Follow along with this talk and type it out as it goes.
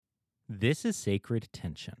This is Sacred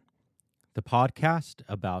Tension, the podcast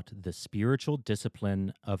about the spiritual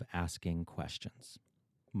discipline of asking questions.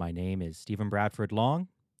 My name is Stephen Bradford Long,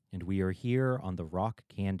 and we are here on the Rock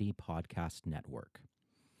Candy Podcast Network.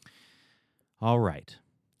 All right.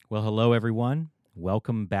 Well, hello, everyone.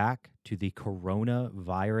 Welcome back to the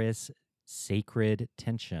Coronavirus Sacred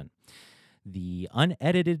Tension, the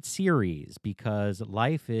unedited series, because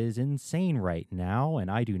life is insane right now, and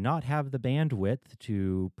I do not have the bandwidth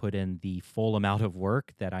to put in the full amount of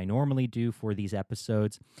work that I normally do for these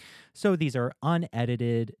episodes. So these are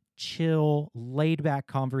unedited, chill, laid-back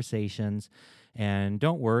conversations. And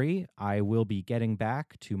don't worry, I will be getting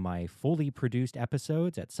back to my fully produced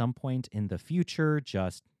episodes at some point in the future,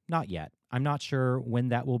 just not yet. I'm not sure when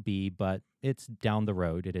that will be, but it's down the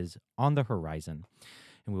road. It is on the horizon.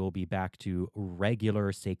 And we will be back to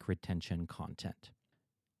regular Sacred Tension content.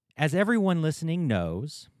 As everyone listening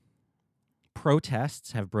knows,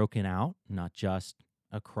 protests have broken out, not just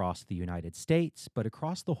across the United States, but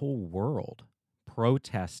across the whole world,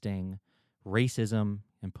 protesting racism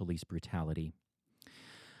and police brutality.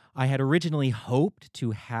 I had originally hoped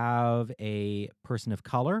to have a person of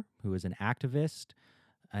color who is an activist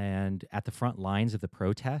and at the front lines of the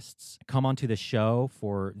protests come onto the show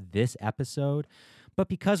for this episode. But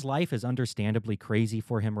because life is understandably crazy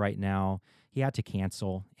for him right now, he had to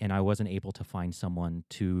cancel, and I wasn't able to find someone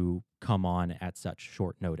to come on at such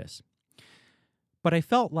short notice. But I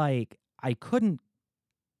felt like I couldn't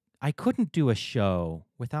do a show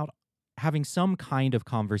without having some kind of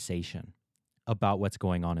conversation about what's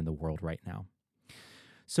going on in the world right now.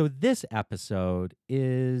 So this episode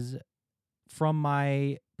is from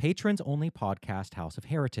my patrons-only podcast, House of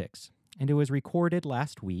Heretics, and it was recorded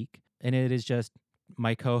last week, and it is just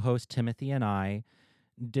my co-host Timothy and I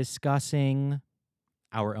discussing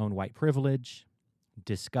our own white privilege,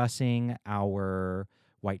 discussing our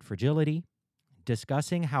white fragility,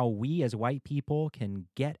 discussing how we as white people can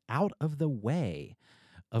get out of the way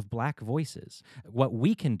of black voices, what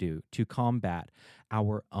we can do to combat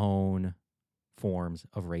our own forms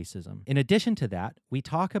of racism. In addition to that, we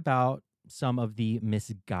talk about some of the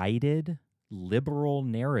misguided liberal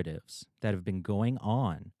narratives that have been going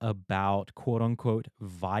on about quote-unquote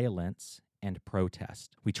violence and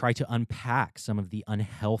protest. We try to unpack some of the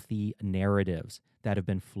unhealthy narratives that have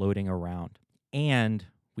been floating around. And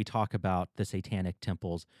we talk about the Satanic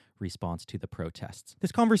Temple's response to the protests.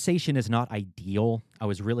 This conversation is not ideal. I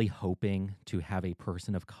was really hoping to have a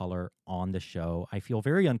person of color on the show. I feel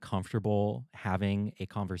very uncomfortable having a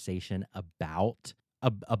conversation about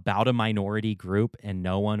a minority group and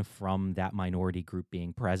no one from that minority group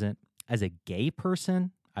being present. As a gay person,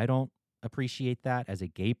 I don't appreciate that. As a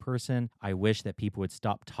gay person, I wish that people would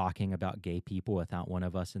stop talking about gay people without one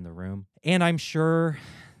of us in the room. And I'm sure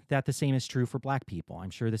that the same is true for black people. I'm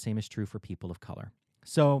sure the same is true for people of color.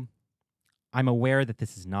 So I'm aware that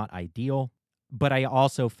this is not ideal, but I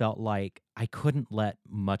also felt like I couldn't let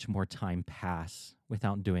much more time pass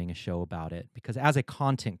without doing a show about it, because as a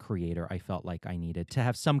content creator, I felt like I needed to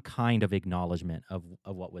have some kind of acknowledgement of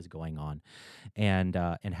what was going on and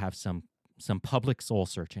have some public soul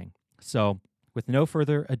searching. So with no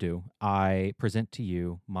further ado, I present to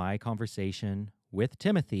you my conversation with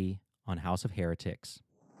Timothy on House of Heretics.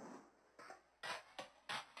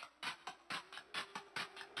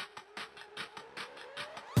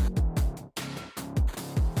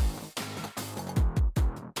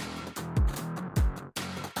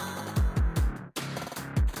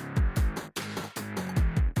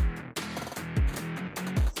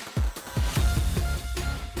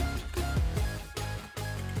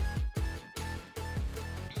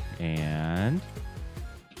 And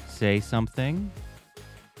say something.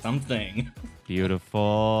 Something.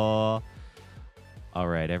 Beautiful. All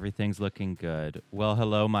right, everything's looking good. Well,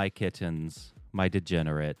 hello, my kittens, my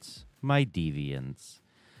degenerates, my deviants.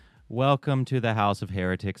 Welcome to the House of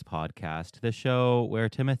Heretics podcast, the show where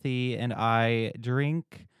Timothy and I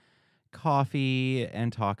drink coffee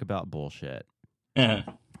and talk about bullshit.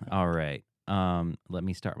 All right. Let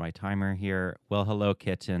me start my timer here. Well, hello,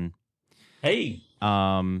 kitten. Hey.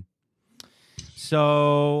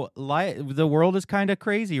 So the world is kind of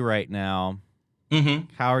crazy right now.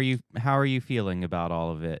 Mm-hmm. How are you feeling about all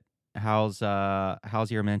of it? How's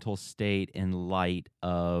your mental state in light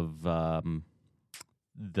of the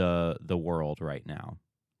world right now?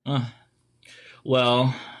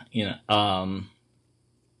 Well,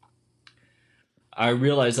 I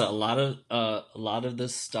realize that a lot of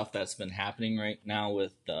this stuff that's been happening right now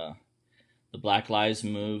with the Black Lives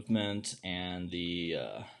Movement and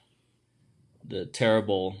the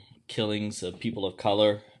terrible killings of people of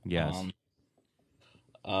color. Yes.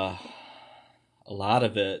 A lot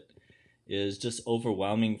of it is just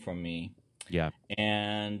overwhelming for me. Yeah.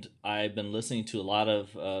 And I've been listening to a lot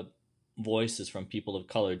of voices from people of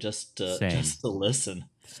color just to Same. listen.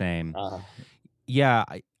 Same. Uh, Yeah.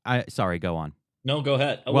 I sorry. Go on. no, go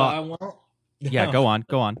ahead. Well, Well, I won't. yeah. Go on.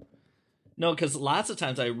 Go on. No, because lots of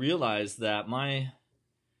times I realize that I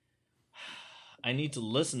need to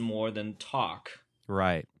listen more than talk.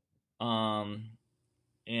 Right. Um,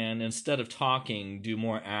 and instead of talking, do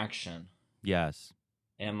more action. Yes.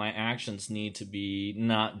 And my actions need to be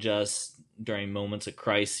not just during moments of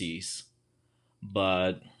crises,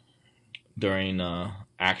 but during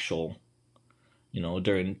actual,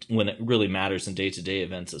 during when it really matters in day-to-day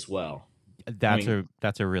events as well. I mean,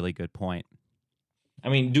 That's a really good point.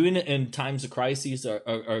 doing it in times of crises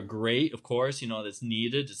are great, of course. That's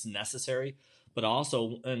needed, it's necessary, but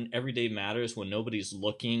also in everyday matters when nobody's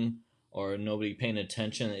looking or nobody paying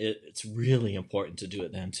attention, it's really important to do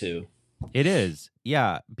it then too. It is.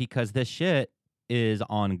 Yeah, because this shit is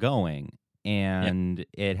ongoing Yeah. and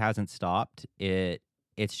it hasn't stopped.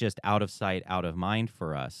 It's just out of sight, out of mind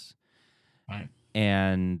for us. Right.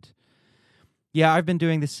 And yeah, I've been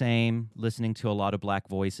doing the same, listening to a lot of Black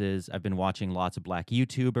voices. I've been watching lots of Black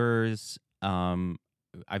YouTubers.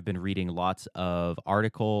 I've been reading lots of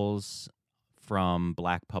articles from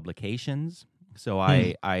Black publications. So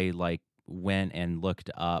I like went and looked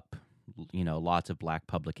up, lots of Black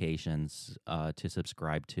publications to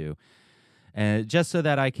subscribe to, and just so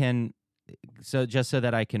that I can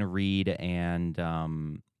read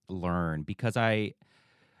and learn, because I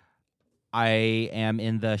am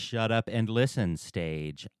in the shut up and listen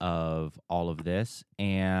stage of all of this.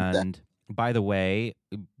 And by the way,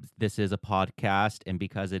 this is a podcast, and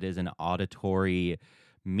because it is an auditory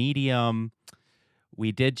medium,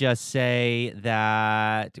 we did just say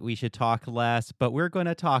that we should talk less, but we're going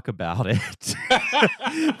to talk about it.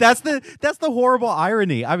 That's the horrible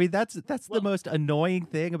irony. I mean, that's the most annoying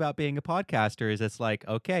thing about being a podcaster, is it's like,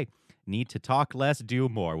 okay, need to talk less, do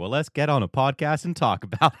more. Well, let's get on a podcast and talk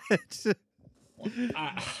about it.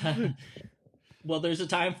 Well, there's a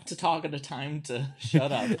time to talk and a time to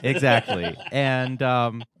shut up. Exactly. And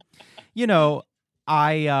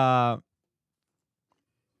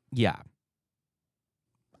yeah,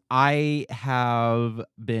 I have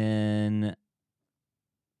been,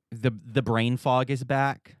 the brain fog is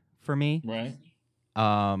back for me. Right.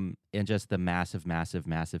 And just the massive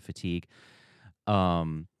fatigue.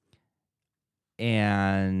 And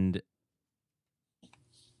and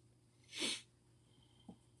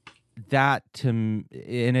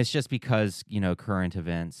it's just because current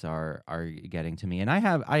events are getting to me, and I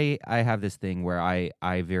have this thing where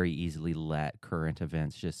I very easily let current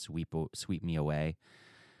events just sweep me away,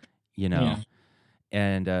 Yeah.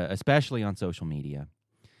 and especially on social media.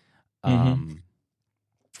 Mm-hmm.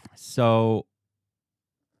 So,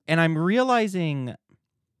 and I'm realizing,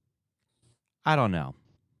 I don't know,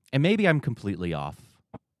 and maybe I'm completely off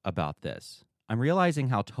about this. I'm realizing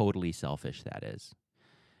how totally selfish that is.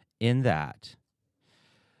 In that,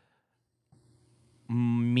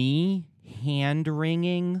 me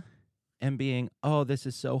hand-wringing and being, oh, this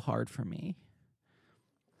is so hard for me,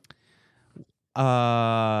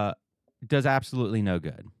 does absolutely no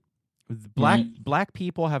good. Black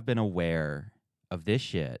people have been aware of this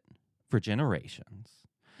shit for generations.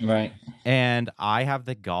 Right. And I have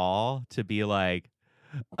the gall to be like,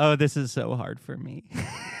 oh, this is so hard for me.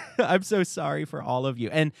 I'm so sorry for all of you.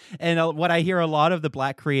 And what I hear a lot of the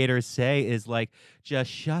Black creators say is like,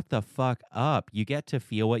 just shut the fuck up. You get to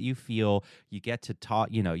feel what you feel. You get to talk,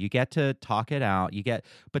 you get to talk it out.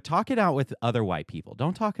 But talk it out with other white people.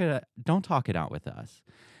 Don't talk it out with us.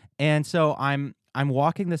 And so I'm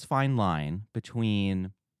walking this fine line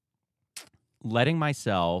between letting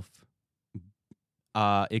myself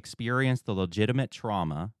experience the legitimate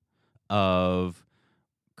trauma of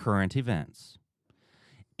current events,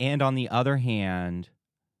 and on the other hand,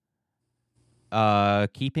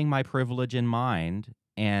 keeping my privilege in mind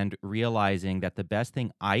and realizing that the best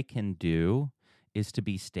thing I can do is to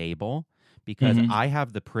be stable, because I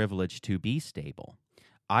have the privilege to be stable.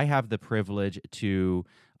 I have the privilege to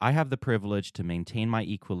maintain my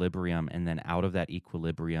equilibrium, and then out of that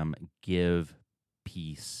equilibrium give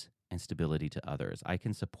peace and stability to others. I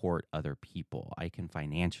can support other people. I can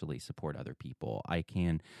financially support other people. I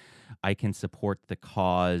can support the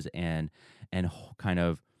cause and kind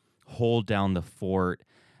of hold down the fort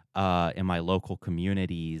in my local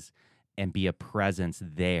communities and be a presence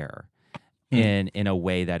there in a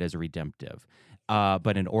way that is redemptive.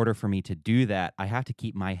 But in order for me to do that, I have to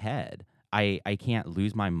keep my head. I can't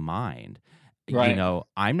lose my mind. Right.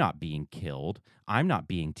 I'm not being killed. I'm not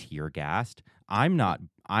being tear gassed. I'm not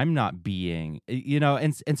I'm not being,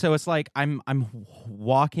 and so it's like I'm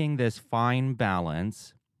walking this fine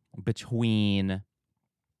balance between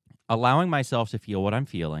allowing myself to feel what I'm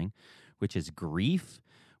feeling, which is grief,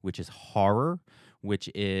 which is horror, which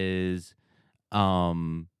is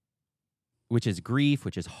um which is grief,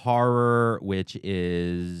 which is horror, which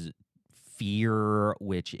is fear,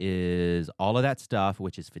 which is all of that stuff,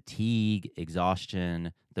 which is fatigue,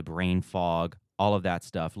 exhaustion, the brain fog, all of that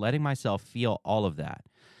stuff, letting myself feel all of that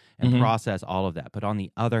and Mm-hmm. process all of that. But on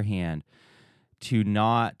the other hand, to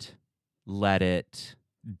not let it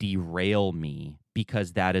derail me,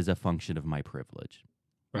 because that is a function of my privilege.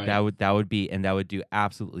 Right. That would be, and that would do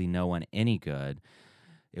absolutely no one any good.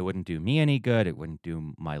 It wouldn't do me any good. It wouldn't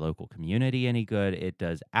do my local community any good. It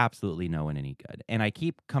does absolutely no one any good. And I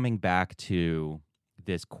keep coming back to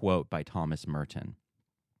this quote by Thomas Merton.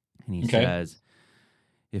 And he says,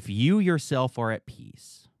 if you yourself are at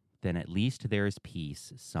peace, then at least there is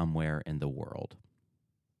peace somewhere in the world.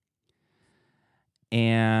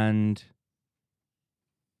 And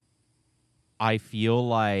I feel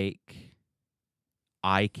like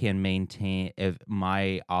I can maintain, if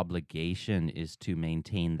my obligation is to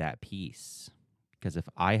maintain that peace, because if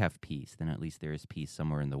I have peace, then at least there is peace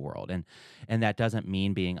somewhere in the world. And that doesn't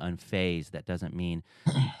mean being unfazed. That doesn't mean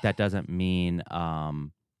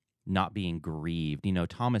not being grieved.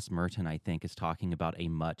 Thomas Merton, I think, is talking about a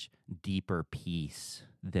much deeper peace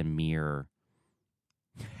than mere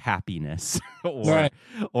happiness or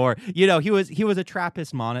he was a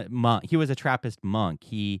Trappist monk. He was a Trappist monk.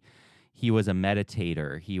 He was a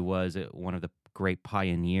meditator. He was one of the great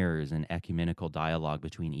pioneers in ecumenical dialogue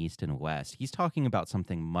between East and West. He's talking about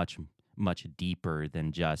something much, much deeper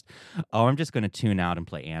than just, I'm just going to tune out and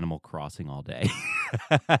play Animal Crossing all day.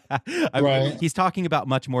 He's talking about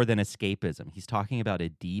much more than escapism. He's talking about a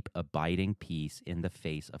deep, abiding peace in the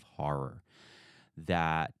face of horror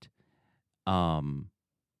that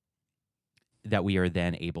we are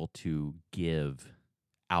then able to give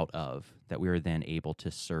out of, that we are then able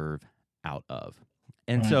to serve out of.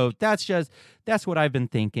 And so that's what I've been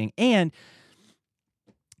thinking. And,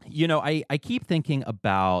 I keep thinking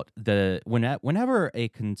about whenever a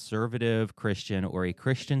conservative Christian or a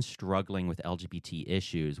Christian struggling with LGBT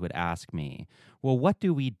issues would ask me, well, what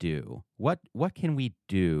do we do? What can we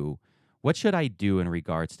do? What should I do in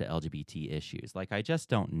regards to LGBT issues? Like, I just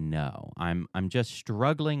don't know. I'm just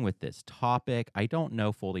struggling with this topic. I don't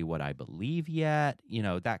know fully what I believe yet,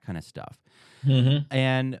 that kind of stuff. Mm-hmm.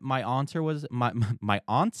 And my answer was always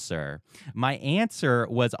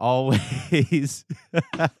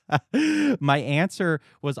my answer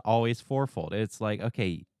was always fourfold. It's like,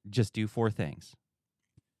 okay, just do 4 things.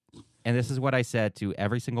 And this is what I said to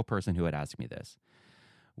every single person who had asked me this.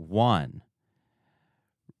 1,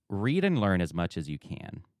 read and learn as much as you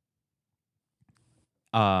can.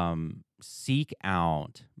 Seek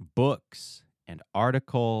out books and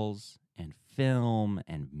articles and film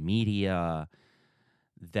and media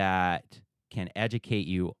that can educate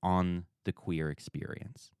you on the queer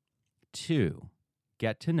experience. 2,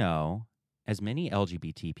 get to know as many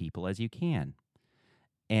LGBT people as you can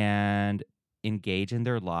and engage in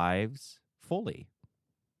their lives fully.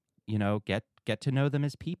 Get to know them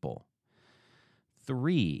as people.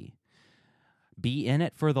 3, be in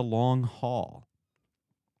it for the long haul.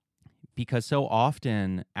 Because so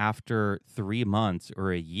often after 3 months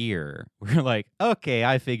or a year, we're like, okay,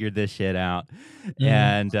 I figured this shit out. Mm-hmm.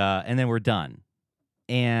 And then we're done.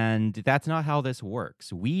 And that's not how this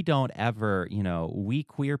works. We don't ever, we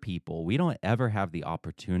queer people, we don't ever have the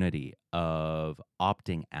opportunity of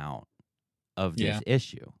opting out of this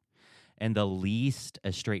issue. And the least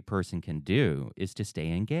a straight person can do is to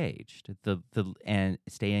stay engaged. And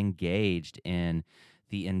stay engaged in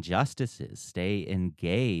the injustices, stay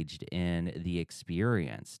engaged in the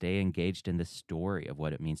experience, stay engaged in the story of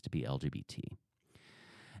what it means to be LGBT.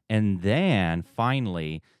 And then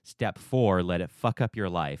finally, step 4, let it fuck up your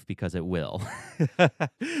life, because it will.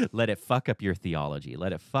 Let it fuck up your theology.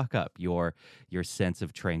 Let it fuck up your sense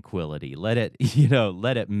of tranquility. Let it,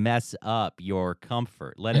 let it mess up your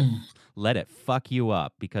comfort. Let it fuck you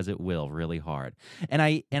up, because it will really hard. And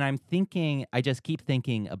I'm thinking, I just keep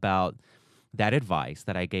thinking about that advice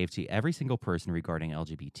that I gave to every single person regarding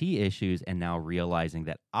LGBT issues, and now realizing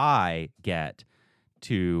that I get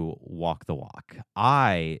to walk the walk.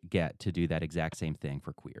 I get to do that exact same thing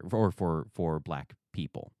for queer or for Black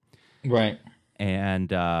people. Right.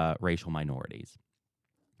 And racial minorities.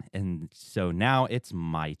 And so now it's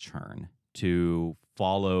my turn to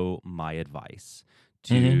follow my advice,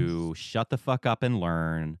 to shut the fuck up and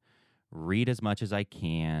learn, read as much as I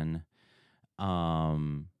can,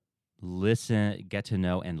 listen, get to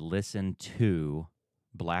know and listen to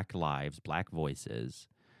Black lives, Black voices,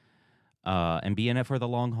 and be in it for the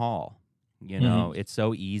long haul. You know, Hmm. it's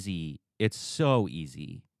so easy. It's so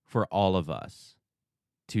easy for all of us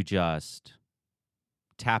to just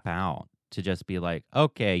tap out, to just be like,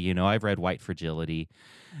 okay, you know, I've read White Fragility.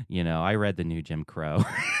 You know, I read the new Jim Crow.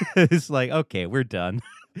 It's like, okay, we're done.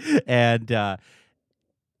 And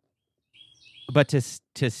but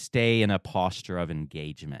to stay in a posture of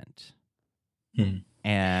engagement. Hmm.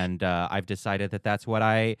 And I've decided that that's what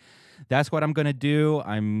I'm going to do.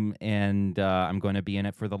 I'm going to be in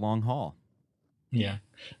it for the long haul. Yeah.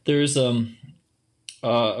 There's a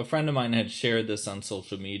friend of mine had shared this on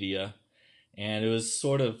social media, and it was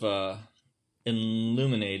sort of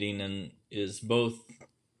illuminating and is both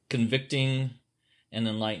convicting and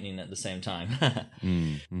enlightening at the same time.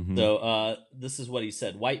 Mm-hmm. So this is what he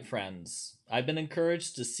said. White friends, I've been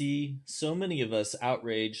encouraged to see so many of us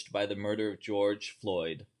outraged by the murder of George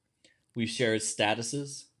Floyd. We've shared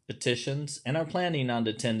statuses, petitions, and are planning on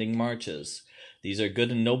attending marches. These are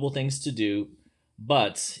good and noble things to do,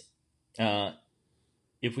 but uh,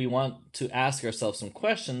 if we want to ask ourselves some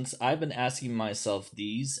questions, I've been asking myself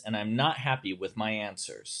these, and I'm not happy with my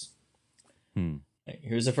answers. Hmm.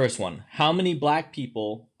 Here's the first one. How many black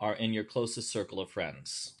people are in your closest circle of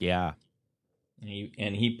friends? Yeah.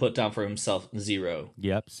 And he put down for himself 0.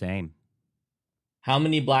 Yep. Same. How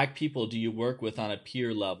many black people do you work with on a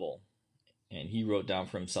peer level? And he wrote down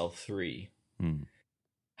for himself 3. Hmm.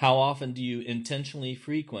 How often do you intentionally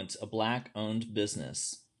frequent a black owned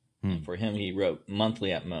business? And Hmm. for him, he wrote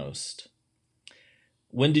monthly at most.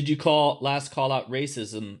 When did you last call out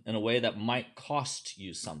racism in a way that might cost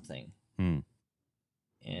you something? Hmm.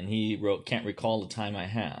 And he wrote, can't recall the time I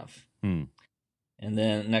have. Hmm. And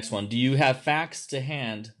then next one, do you have facts to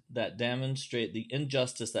hand that demonstrate the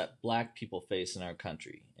injustice that black people face in our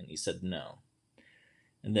country? And he said no.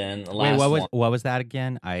 And then the Wait, last one, what was that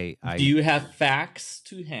again? do you have facts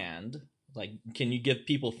to hand? Like, can you give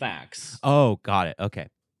people facts Oh, got it. Okay.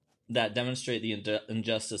 that demonstrate the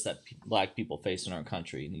injustice that black people face in our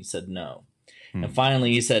country? And he said no. Hmm. And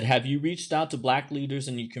finally, he said, have you reached out to black leaders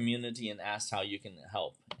in your community and asked how you can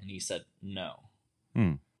help? And he said no.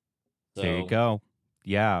 Hmm. There you So, go.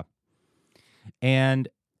 Yeah. And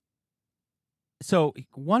so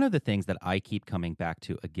one of the things that I keep coming back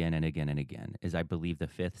to again and again and again is, I believe, the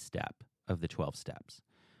fifth step of the 12 steps,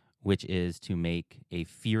 which is to make a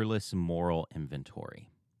fearless moral inventory.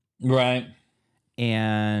 right.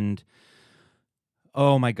 And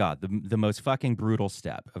oh my God, the most fucking brutal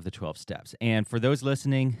step of the 12 steps. And for those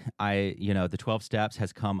listening, the 12 steps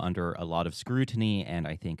has come under a lot of scrutiny and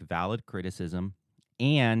I think valid criticism.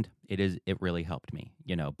 And it really helped me.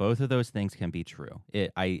 You know, both of those things can be true.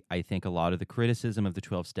 I think a lot of the criticism of the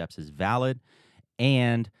 12 steps is valid,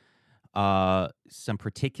 and some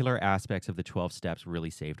particular aspects of the 12 steps really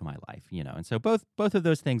saved my life, you know. And so both of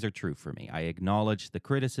those things are true for me. I acknowledge the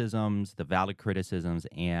criticisms, the valid criticisms,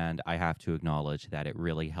 and I have to acknowledge that it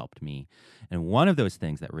really helped me. And one of those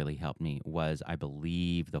things that really helped me was, I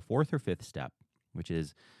believe, the fourth or fifth step, which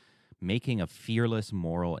is making a fearless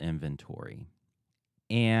moral inventory.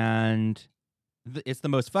 And it's the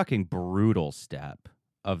most fucking brutal step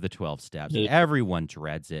of the 12 steps. Everyone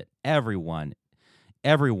dreads it. Everyone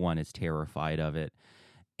is terrified of it.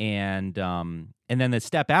 And then the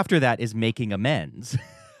step after that is making amends.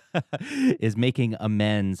 Is making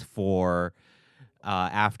amends for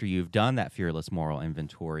after you've done that fearless moral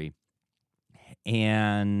inventory.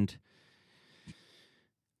 And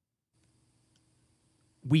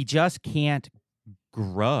we just can't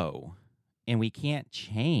grow, and we can't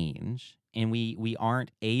change, and we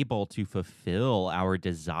aren't able to fulfill our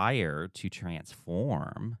desire to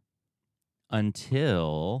transform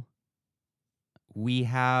until we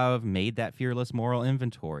have made that fearless moral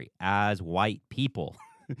inventory as white people.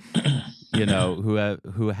 You know, who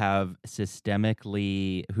have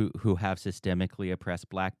systemically oppressed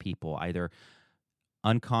black people, either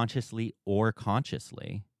unconsciously or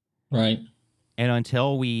consciously. Right. And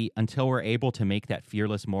until we're able to make that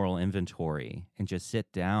fearless moral inventory and just sit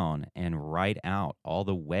down and write out all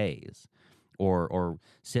the ways, or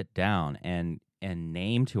sit down and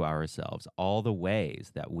name to ourselves all the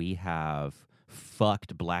ways that we have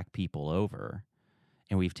fucked black people over,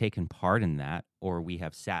 and we've taken part in that, or we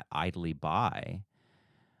have sat idly by,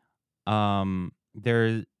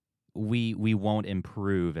 there we won't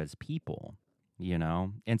improve as people, you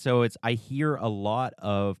know? And so I hear a lot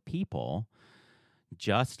of people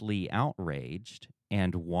justly outraged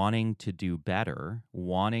and wanting to do better,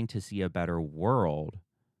 wanting to see a better world.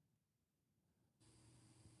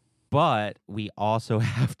 But we also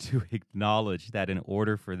have to acknowledge that in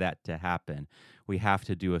order for that to happen, We have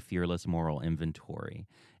to do a fearless moral inventory,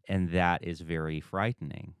 and that is very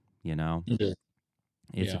frightening. You know,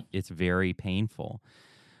 Yeah. it's very painful.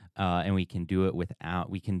 And we can do it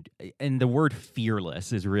without, and the word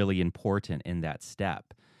fearless is really important in that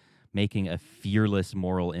step, making a fearless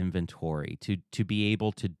moral inventory, to be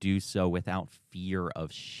able to do so without fear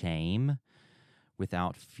of shame,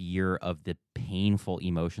 without fear of the painful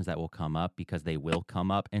emotions that will come up, because they will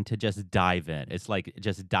come up, and to just dive in. It's like,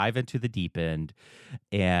 just dive into the deep end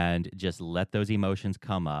and just let those emotions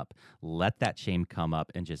come up, let that shame come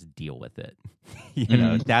up, and just deal with it.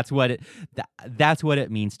 That's what that's what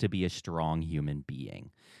it means to be a strong human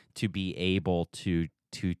being, to be able to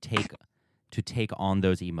take on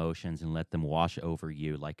those emotions and let them wash over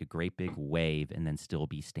you like a great big wave, and then still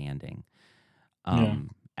be standing Yeah.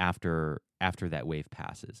 after that wave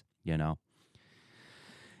passes.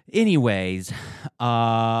 Anyways,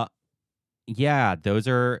 yeah, those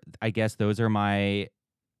are my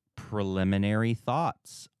preliminary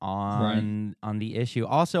thoughts Right. on the issue.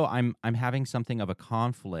 Also, I'm having something of a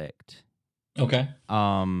conflict. Okay.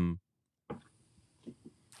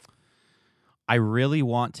 I really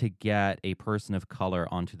want to get a person of color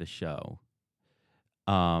onto the show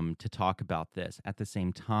to talk about this. At the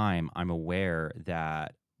same time, I'm aware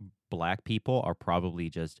that Black people are probably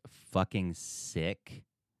just fucking sick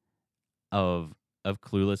of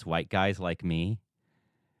clueless white guys like me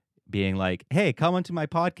being like, "Hey, come onto my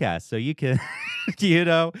podcast so you can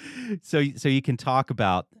so you can talk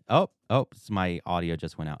about." Oh, my audio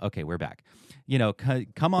just went out. Okay, we're back.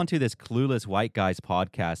 Come onto this clueless white guys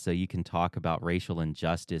podcast so you can talk about racial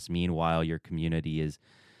injustice. Meanwhile, your community is,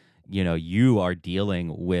 you are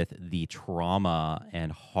dealing with the trauma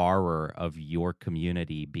and horror of your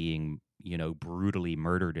community being, brutally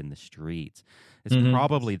murdered in the streets. It's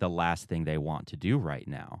probably the last thing they want to do right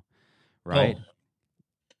now, right? Oh,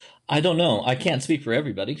 I don't know. I can't speak for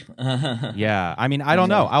everybody. Yeah, I mean, I don't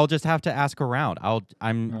know. I'll just have to ask around.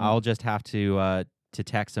 I'll just have to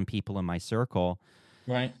text some people in my circle,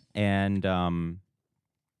 Right. and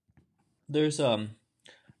There's a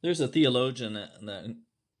theologian that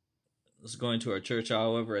is going to our church.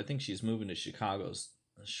 However, I think she's moving to Chicago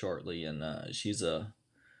shortly, and she's a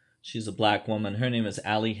Black woman. Her name is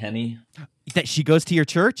Allie Henny. that she goes to your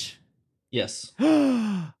church. Yes.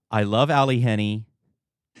 I love Allie Henny.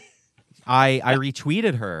 I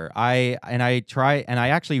retweeted her. I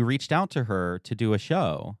actually reached out to her to do a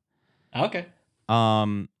show. Okay.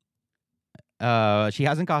 She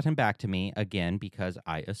hasn't gotten back to me again, because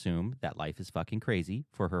I assume that life is fucking crazy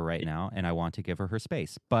for her right now, and I want to give her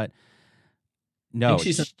space. But no, I think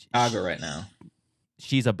she's in Chicago right now.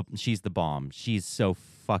 She's the bomb. She's so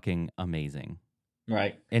fucking amazing.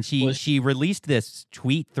 Right. And she released this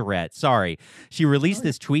tweet thread. Sorry. She released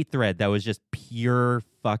this tweet thread that was just pure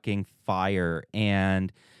fucking fire.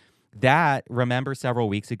 And remember several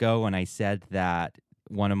weeks ago when I said that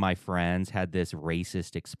one of my friends had this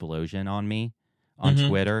racist explosion on me on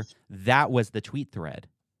Twitter? That was the tweet thread.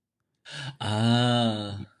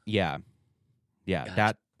 Yeah.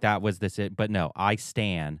 Gotcha. That was this. But no, I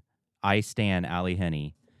stan Allie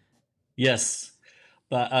Henny. Yes.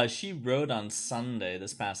 But she wrote on Sunday,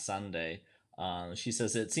 this past Sunday, she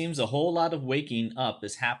says, "It seems a whole lot of waking up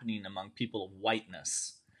is happening among people of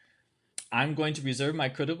whiteness. I'm going to reserve my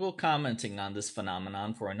critical commenting on this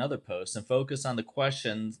phenomenon for another post and focus on the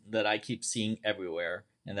question that I keep seeing everywhere,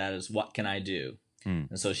 and that is, what can I do?"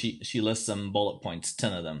 And so she lists some bullet points,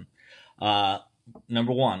 10 of them.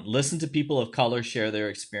 Number 1, listen to people of color share their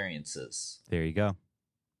experiences. There you go.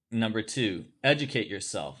 Number 2, educate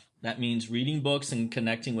yourself. That means reading books and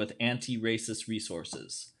connecting with anti-racist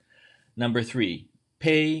resources. Number 3,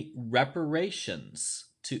 pay reparations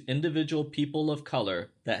to individual people of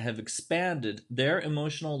color that have expanded their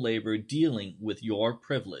emotional labor dealing with your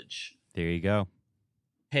privilege. There you go.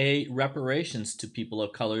 Pay reparations to people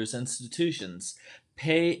of color's institutions.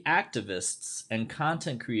 Pay activists and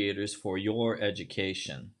content creators for your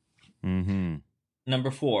education.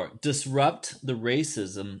 Number 4, disrupt the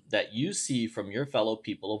racism that you see from your fellow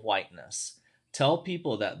people of whiteness. Tell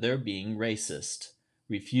people that they're being racist.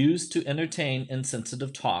 Refuse to entertain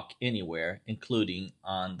insensitive talk anywhere, including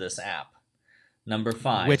on this app. Number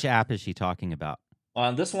 5. Which app is she talking about?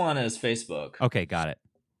 This one is Facebook. Okay, got it.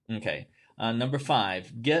 Okay. Number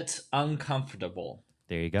 5, get uncomfortable.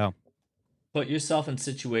 There you go. Put yourself in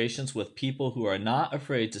situations with people who are not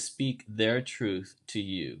afraid to speak their truth to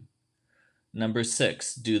you. Number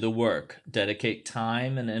 6, do the work. Dedicate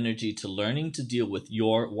time and energy to learning to deal with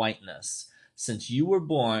your whiteness. Since you were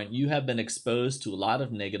born, you have been exposed to a lot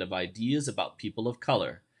of negative ideas about people of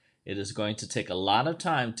color. It is going to take a lot of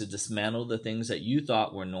time to dismantle the things that you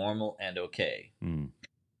thought were normal and okay.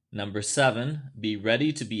 Number 7, be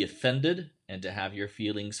ready to be offended and to have your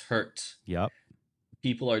feelings hurt. Yep.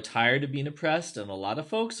 People are tired of being oppressed, and a lot of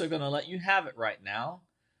folks are going to let you have it right now.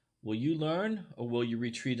 Will you learn, or will you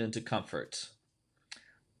retreat into comfort?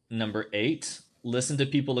 Number 8, listen to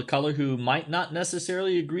people of color who might not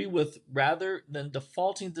necessarily agree with, rather than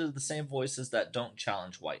defaulting to the same voices that don't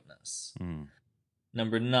challenge whiteness.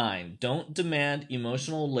 Number 9, don't demand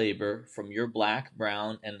emotional labor from your black,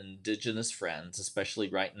 brown, and indigenous friends, especially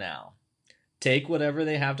right now. Take whatever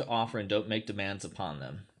they have to offer and don't make demands upon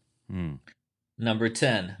them. Number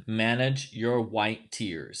 10, manage your white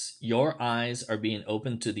tears. Your eyes are being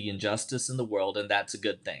opened to the injustice in the world, and that's a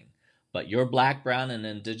good thing. But your black, brown, and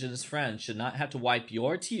indigenous friends should not have to wipe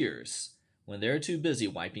your tears when they're too busy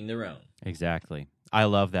wiping their own. Exactly. I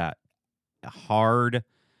love that. Hard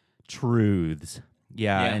truths.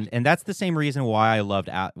 Yeah. And that's the same reason why I loved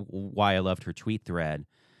her tweet thread.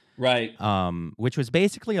 Right. Which was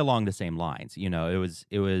basically along the same lines. You know,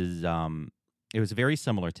 it was very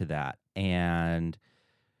similar to that. And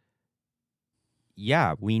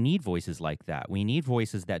yeah, we need voices like that. We need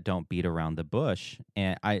voices that don't beat around the bush.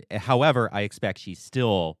 And however, I expect she's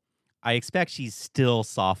still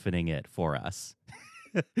softening it for us.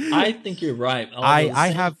 I think you're right.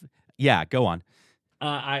 Yeah, go on.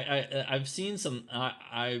 I've seen some.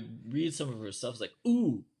 I read some of her stuff. It's like,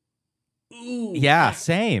 ooh. Yeah,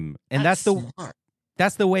 same. And that's smart.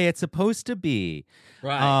 That's the way it's supposed to be.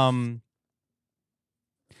 Right.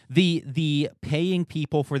 The paying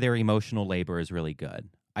people for their emotional labor is really good.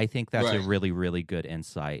 I think that's a really, really good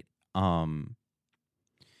insight. And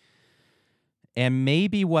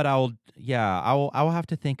maybe what I'll have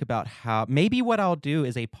to think about how, maybe what I'll do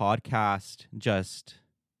is a podcast just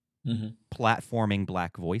platforming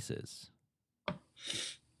Black voices.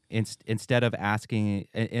 Instead of asking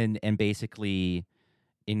and basically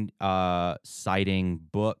citing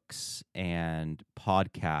books and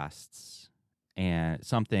podcasts and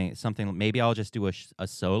something, maybe I'll just do a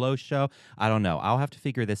solo show. I don't know. I'll have to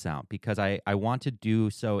figure this out because I want to do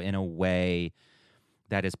so in a way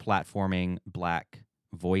that is platforming Black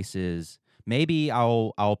voices. Maybe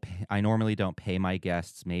I normally don't pay my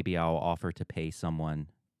guests. Maybe I'll offer to pay someone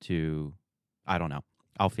to, I don't know.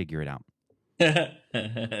 I'll figure it out.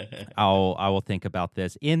 I will think about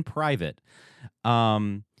this in private.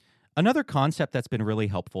 Another concept that's been really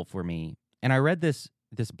helpful for me, and I read this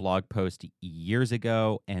blog post years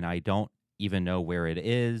ago, and I don't even know where it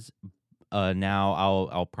is. Now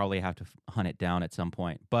I'll probably have to hunt it down at some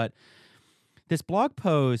point. But this blog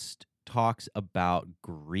post talks about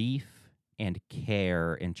grief and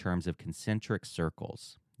care in terms of concentric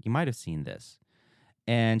circles. You might have seen this.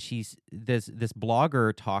 And this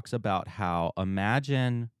blogger talks about how,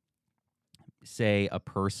 imagine, say, a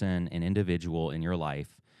person, an individual in your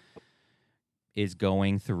life is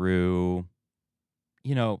going through,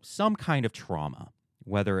 some kind of trauma,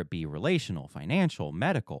 whether it be relational, financial,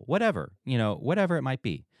 medical, whatever it might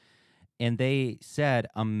be. And they said,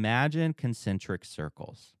 imagine concentric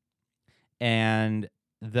circles. And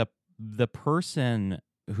the person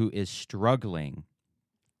who is struggling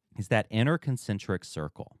is that inner concentric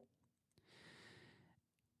circle.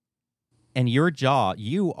 And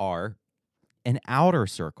you are an outer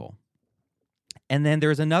circle. And then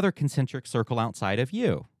there's another concentric circle outside of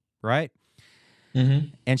you, right? Mm-hmm.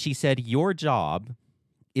 And she said, your job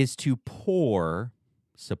is to pour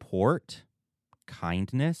support,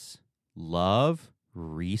 kindness, love,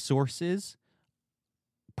 resources,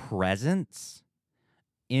 presence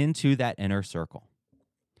into that inner circle.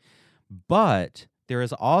 But there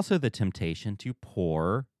is also the temptation to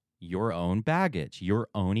pour your own baggage, your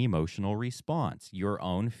own emotional response, your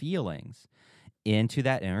own feelings into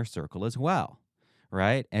that inner circle as well,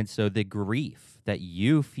 right? And so the grief that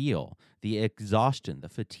you feel, the exhaustion, the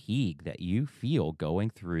fatigue that you feel going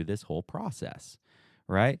through this whole process,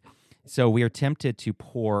 right? So we are tempted to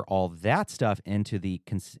pour all that stuff into the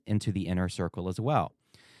inner circle as well.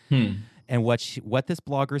 And what this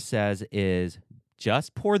blogger says is,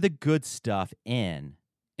 just pour the good stuff in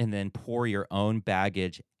and then pour your own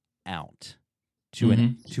baggage out to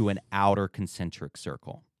an outer concentric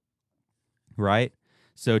circle, right?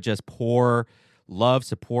 So just pour love,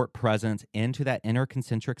 support, presence into that inner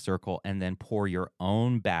concentric circle and then pour your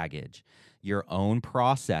own baggage, your own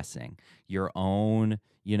processing, your own,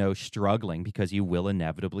 struggling, because you will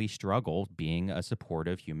inevitably struggle being a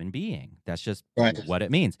supportive human being. That's just what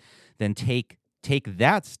it means. Then take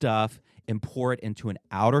that stuff and pour it into an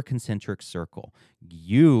outer concentric circle.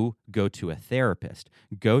 You go to a therapist,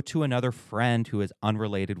 go to another friend who is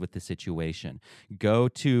unrelated with the situation, go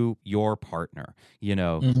to your partner. You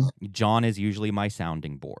know, John is usually my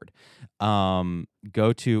sounding board.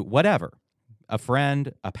 Go to whatever, a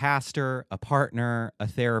friend, a pastor, a partner, a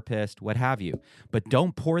therapist, what have you. But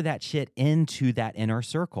don't pour that shit into that inner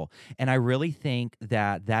circle. And I really think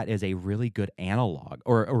that that is a really good analog,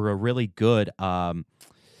 or a really good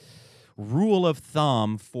rule of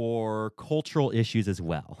thumb for cultural issues as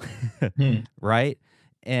well. Right?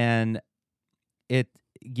 And it,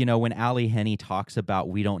 you know, when Ali Henny talks about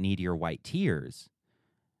we don't need your white tears,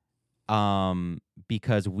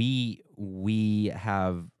 because we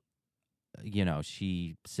have, you know,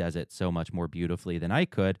 she says it so much more beautifully than I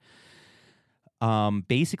could.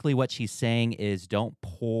 Basically what she's saying is don't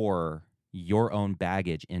pour your own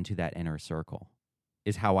baggage into that inner circle,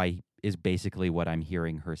 is basically what I'm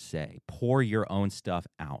hearing her say. Pour your own stuff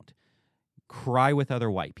out. Cry with other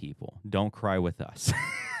white people. Don't cry with us.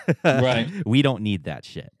 Right. We don't need that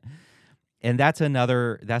shit. And that's been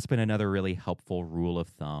another really helpful rule of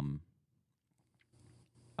thumb.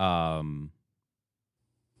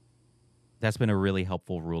 That's been a really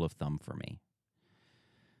helpful rule of thumb for me.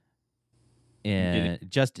 And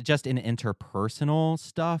just in interpersonal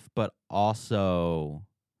stuff, but also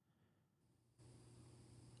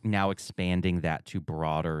now expanding that to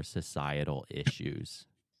broader societal issues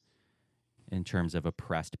in terms of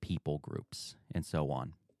oppressed people groups and so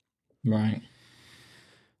on. Right.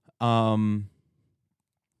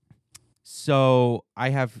 So I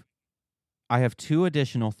have two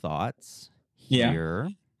additional thoughts here.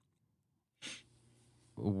 Yeah.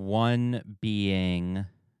 One being,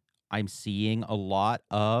 I'm seeing a lot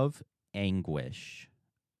of anguish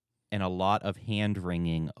and a lot of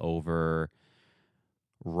hand-wringing over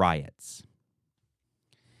riots.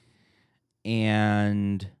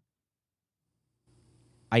 And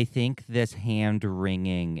I think this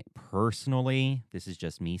hand-wringing, personally, this is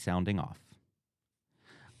just me sounding off,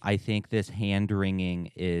 I think this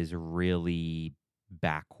hand-wringing is really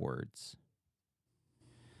backwards.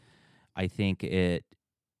 I think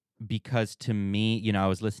because to me, you know, I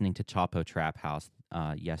was listening to Chapo Trap House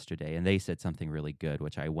yesterday, and they said something really good,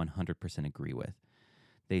 which I 100% agree with.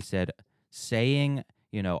 They said, saying,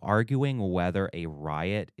 you know, arguing whether a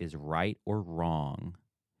riot is right or wrong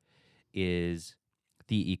is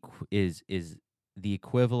the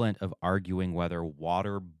equivalent of arguing whether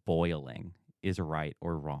water boiling is right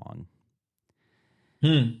or wrong.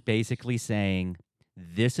 Basically saying,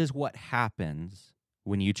 this is what happens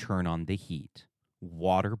when you turn on the heat.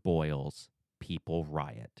 Water boils, people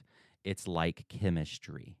riot. It's like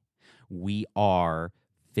chemistry. We are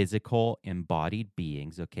physical, embodied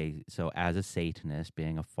beings. Okay, so as a Satanist,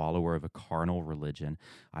 being a follower of a carnal religion,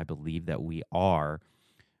 I believe that we are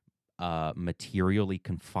materially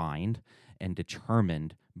confined and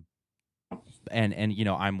determined. And you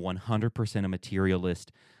know, I'm 100% a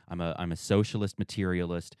materialist. I'm a socialist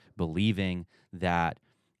materialist, believing that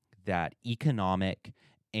economic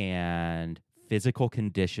and physical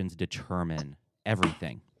conditions determine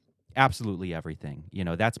everything, absolutely everything. You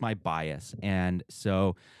know, that's my bias. And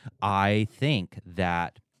so I think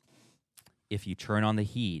that if you turn on the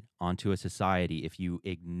heat onto a society, if you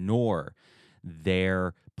ignore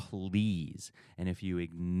their pleas, and if you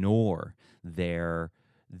ignore their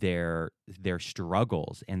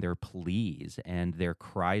struggles and their pleas and their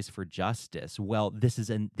cries for justice, well, this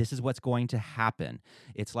is what's going to happen.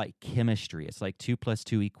 It's like chemistry. It's like 2 +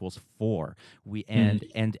 2 = 4.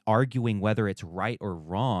 And arguing whether it's right or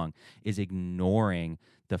wrong is ignoring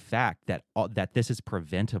the fact that that this is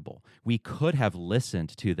preventable. We could have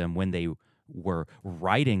listened to them when they were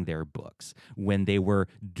writing their books, when they were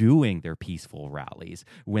doing their peaceful rallies,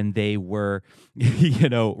 when they were, you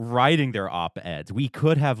know, writing their op-eds. We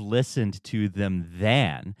could have listened to them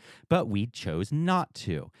then, but we chose not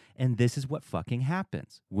to. And this is what fucking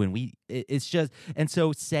happens when it's just, and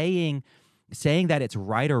so saying that it's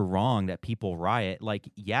right or wrong that people riot,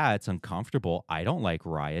 like, yeah, it's uncomfortable. I don't like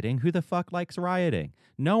rioting. Who the fuck likes rioting?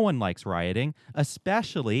 No one likes rioting,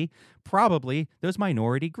 especially probably those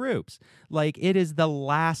minority groups. Like, it is the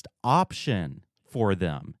last option for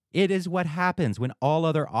them. It is what happens when all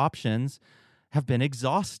other options have been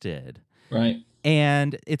exhausted. Right.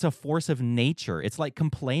 And it's a force of nature. It's like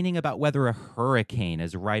complaining about whether a hurricane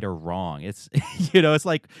is right or wrong. It's, you know, it's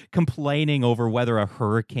like complaining over whether a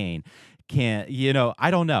hurricane can, you know,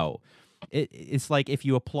 I don't know. It's like if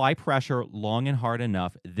you apply pressure long and hard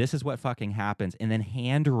enough, this is what fucking happens. And then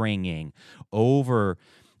hand-wringing over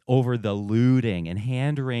the looting, and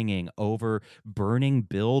hand-wringing over burning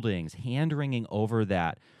buildings, hand-wringing over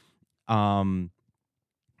that.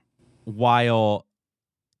 while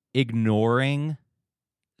ignoring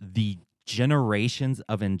the generations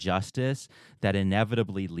of injustice that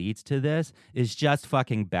inevitably leads to this is just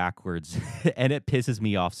fucking backwards. And it pisses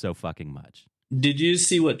me off so fucking much. Did you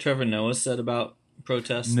see what Trevor Noah said about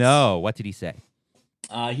protests? No, what did he say?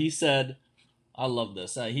 He said, "I love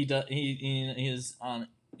this. He is on.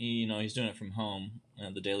 He's doing it from home,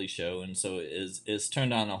 the Daily Show, and so is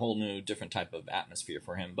turned on a whole new different type of atmosphere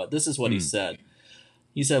for him. But this is what he said.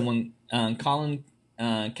 He said when Colin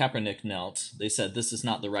Kaepernick knelt, they said this is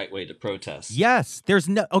not the right way to protest. Yes, there's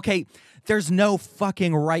no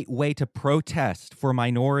fucking right way to protest for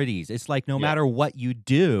minorities. It's like no matter what you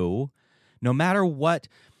do, no matter what.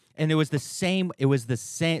 And it was the same.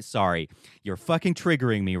 Sorry, you're fucking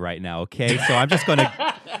triggering me right now. Okay, so I'm just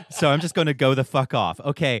gonna go the fuck off.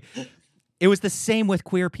 Okay, it was the same with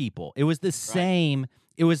queer people. It was the same.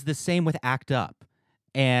 It was the same with ACT UP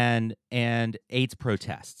and AIDS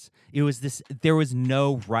protests. It was this. There was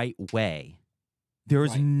no right way. There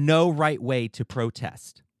was no right way to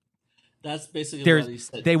protest. That's basically what he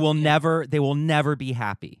said. They will never be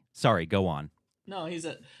happy. Sorry, go on. No,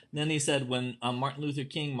 then he said when Martin Luther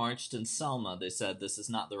King marched in Selma, they said this is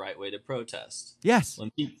not the right way to protest. Yes.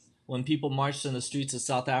 When people marched in the streets of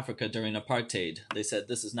South Africa during apartheid, they said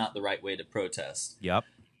this is not the right way to protest. Yep.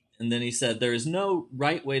 And then he said there is no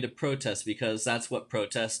right way to protest because that's what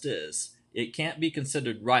protest is. It can't be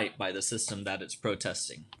considered right by the system that it's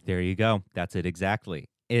protesting. There you go. That's it exactly.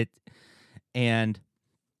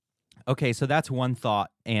 Okay, so that's one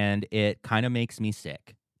thought, and it kind of makes me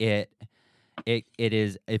sick. It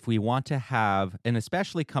is, if we want to have, and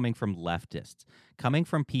especially coming from leftists, coming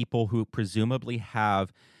from people who presumably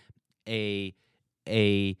have a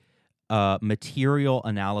material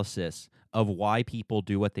analysis of why people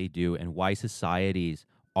do what they do and why societies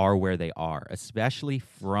are where they are, especially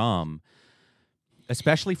from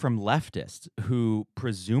leftists who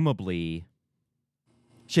presumably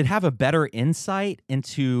should have a better insight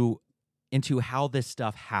into how this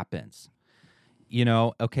stuff happens.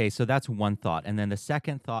 Okay, so that's one thought. And then the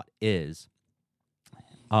second thought is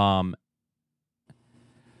the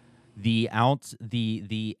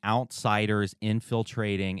outsiders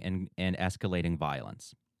infiltrating and escalating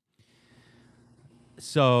violence.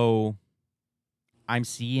 So I'm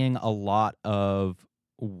seeing a lot of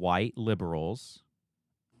white liberals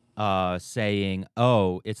saying,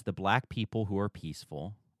 oh, it's the black people who are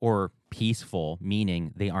peaceful, or peaceful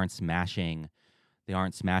meaning they aren't smashing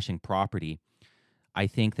property. I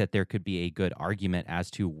think that there could be a good argument as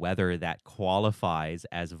to whether that qualifies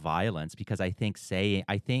as violence, because I think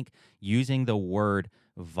using the word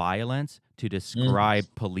violence to describe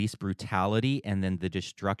police brutality and then the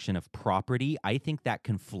destruction of property, I think that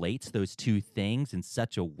conflates those two things in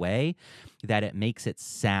such a way that it makes it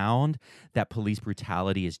sound that police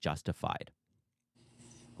brutality is justified.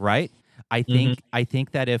 Right? I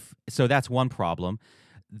think that so that's one problem.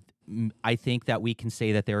 I think that we can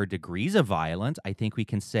say that there are degrees of violence. I think we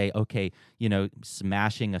can say, okay,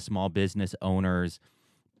 smashing a small business owner's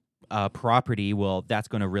property, well, that's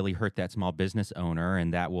going to really hurt that small business owner,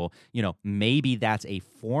 and that will, maybe that's a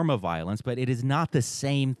form of violence, but it is not the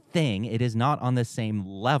same thing. It is not on the same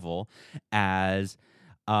level as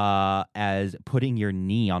putting your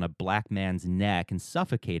knee on a black man's neck and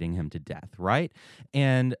suffocating him to death, right?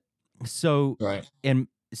 And so,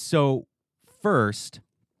 first,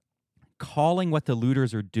 calling what the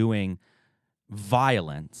looters are doing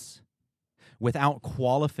violence without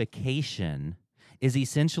qualification is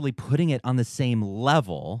essentially putting it on the same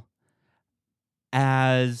level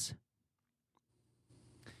as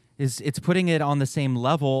it's putting it on the same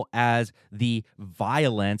level as the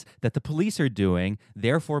violence that the police are doing,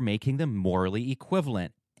 therefore making them morally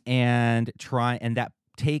equivalent, and that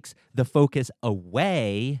takes the focus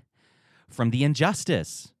away from the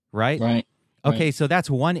injustice, right? Okay, so that's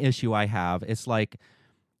one issue I have. It's like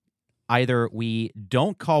either we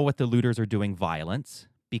don't call what the looters are doing violence,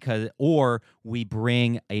 or we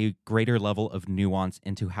bring a greater level of nuance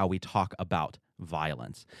into how we talk about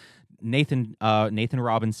violence. Nathan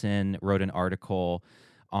Robinson wrote an article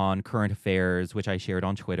on current affairs, which I shared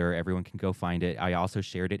on Twitter. Everyone can go find it. I also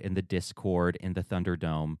shared it in the Discord in the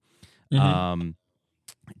Thunderdome.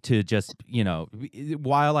 To just,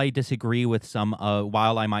 while I disagree with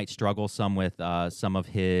while I might struggle some with some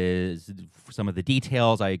of the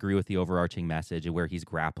details, I agree with the overarching message and where he's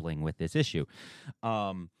grappling with this issue.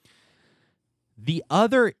 The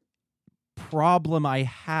other problem I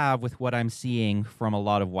have with what I'm seeing from a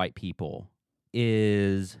lot of white people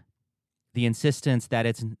is the insistence that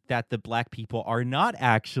the black people are not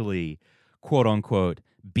actually, quote unquote,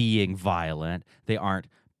 being violent. They aren't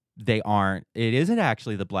it isn't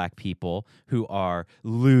actually the black people who are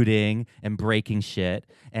looting and breaking shit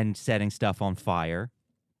and setting stuff on fire,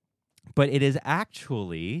 but it is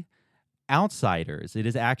actually outsiders. It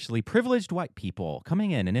is actually privileged white people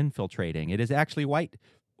coming in and infiltrating. It is actually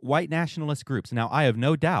white nationalist groups. Now, I have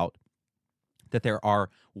no doubt that there are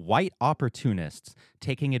white opportunists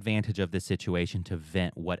taking advantage of this situation to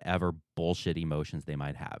vent whatever bullshit emotions they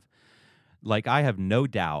might have. Like, I have no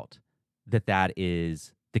doubt that that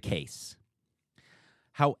is the case.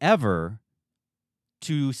 However,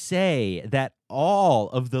 to say that all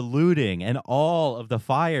of the looting and all of the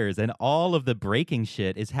fires and all of the breaking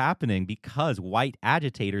shit is happening because white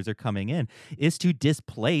agitators are coming in is to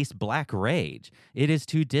displace black rage. It is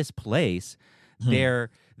to displace their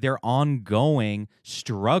ongoing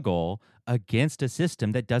struggle against a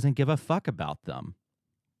system that doesn't give a fuck about them.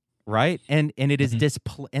 Right? And it is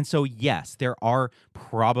and so yes, there are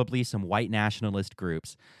probably some white nationalist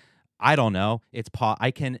groups. I don't know.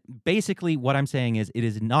 Basically what I'm saying is it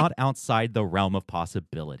is not outside the realm of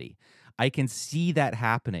possibility. I can see that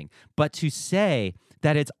happening. But to say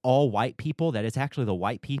that it's all white people, that it's actually the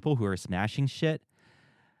white people who are smashing shit,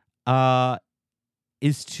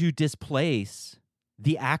 is to displace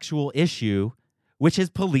the actual issue, which is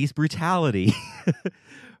police brutality.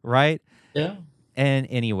 Right? Yeah. And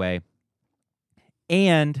anyway,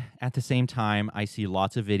 and at the same time, I see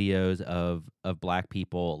lots of videos of black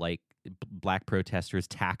people, like black protesters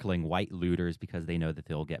tackling white looters because they know that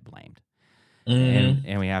they'll get blamed.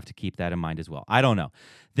 And we have to keep that in mind as well. I don't know.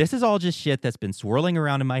 This is all just shit that's been swirling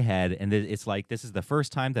around in my head, and it's like this is the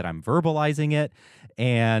first time that I'm verbalizing it.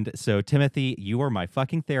 And so, Timothy, you are my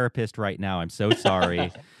fucking therapist right now. I'm so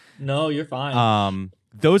sorry. No, you're fine.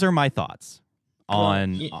 Those are my thoughts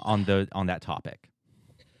on that topic.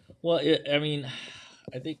 Well, I mean,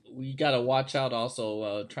 I think we got to watch out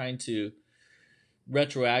also trying to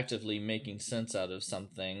retroactively making sense out of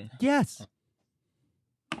something. Yes.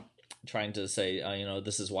 Trying to say,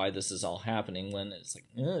 this is why this is all happening, when it's like,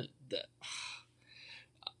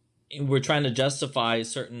 we're trying to justify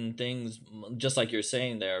certain things, just like you're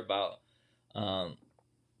saying there about, I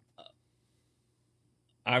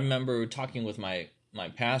remember talking with my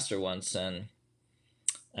pastor once, and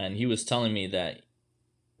he was telling me that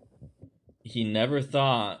he never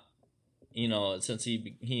thought, since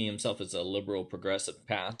he himself is a liberal progressive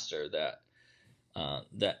pastor, that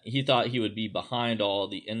he thought he would be behind all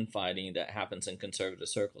the infighting that happens in conservative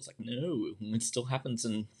circles. Like, no, it still happens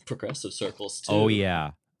in progressive circles too. Oh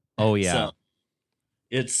yeah. So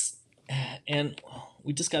and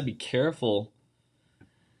we just gotta be careful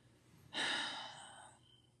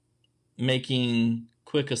making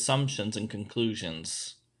quick assumptions and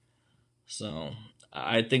conclusions. So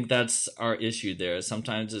I think that's our issue there.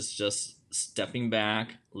 Sometimes it's just stepping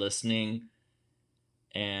back, listening,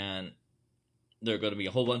 and there are going to be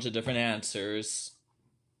a whole bunch of different answers,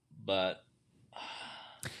 but...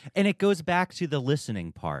 And it goes back to the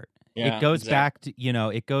listening part. Yeah, it goes back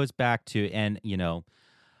to, and,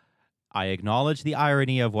 I acknowledge the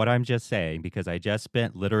irony of what I'm just saying, because I just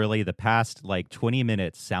spent literally the past 20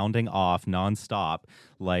 minutes sounding off nonstop,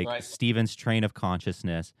 right. Stephen's train of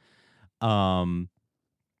consciousness.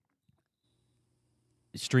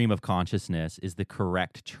 Stream of consciousness is the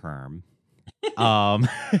correct term.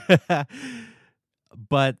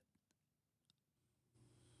 But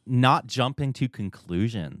not jumping to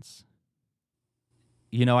conclusions.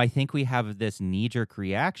 I think we have this knee-jerk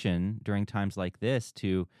reaction during times like this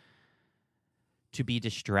to be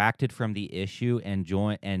distracted from the issue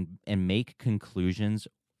and make conclusions,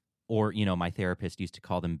 or my therapist used to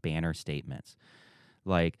call them banner statements.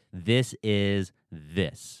 Like, this is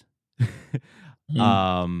this.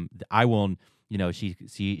 I will,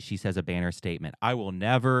 she says a banner statement. I will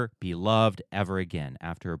never be loved ever again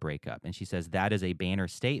after a breakup. And she says that is a banner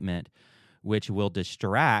statement which will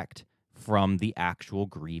distract from the actual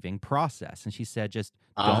grieving process. And she said, just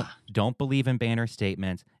don't believe in banner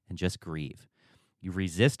statements and just grieve. You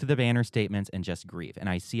resist the banner statements and just grieve. And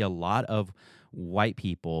I see a lot of white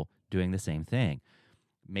people doing the same thing,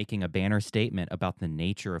 making a banner statement about the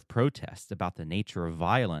nature of protests, about the nature of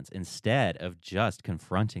violence, instead of just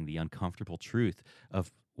confronting the uncomfortable truth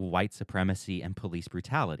of white supremacy and police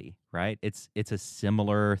brutality, right? It's a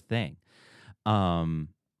similar thing. And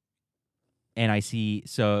I see,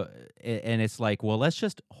 and it's like, well, let's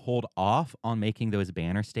just hold off on making those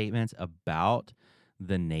banner statements about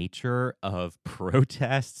the nature of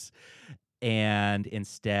protests, and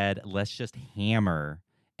instead, let's just hammer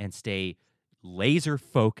and stay laser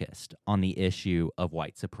focused on the issue of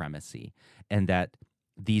white supremacy, and that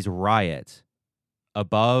these riots,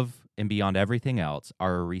 above and beyond everything else,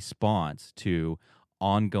 are a response to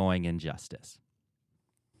ongoing injustice.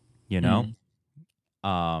 You know?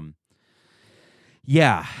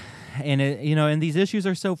 Yeah. And and these issues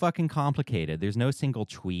are so fucking complicated. There's no single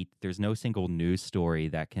tweet, there's no single news story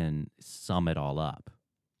that can sum it all up.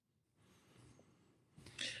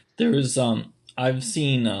 There's I've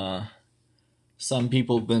seen some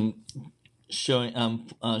people have been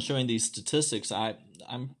showing these statistics.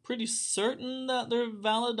 I'm pretty certain that they're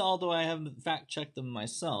valid, although I haven't fact checked them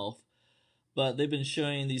myself. But they've been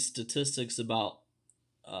showing these statistics about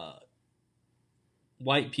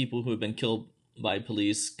white people who have been killed by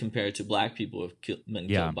police compared to black people who have been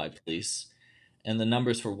killed by police, and the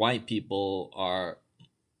numbers for white people are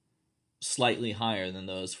slightly higher than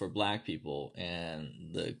those for black people.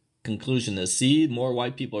 And the conclusion is, see, more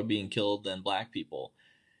white people are being killed than black people.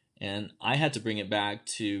 And I had to bring it back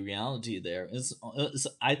to reality there.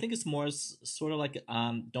 I think it's more sort of like,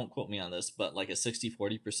 don't quote me on this, but like a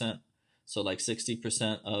 60-40%. So like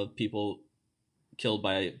 60% of people killed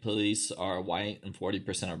by police are white and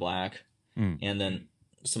 40% are black. And then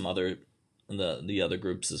some other, the other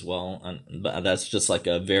groups as well. And that's just like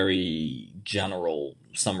a very general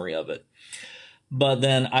summary of it. But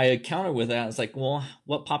then I counter with that. It's like, well,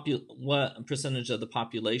 what percentage of the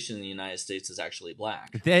population in the United States is actually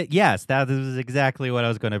black? Yes, that was exactly what I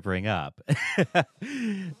was going to bring up.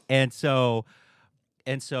 and so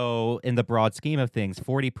in the broad scheme of things,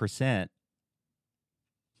 40%.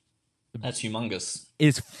 That's humongous.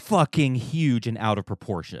 Is fucking huge and out of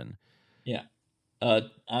proportion. Yeah.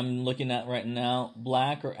 I'm looking at right now,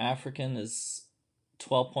 black or African is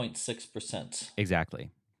 12.6%.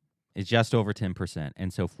 Exactly. It's just over 10%.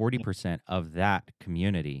 And so 40% of that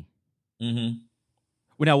community. Mm-hmm.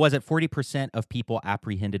 Well, now, was it 40% of people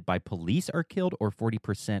apprehended by police are killed, or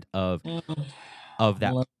 40% of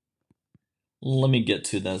that? Let me get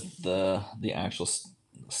to the actual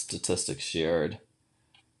statistics shared.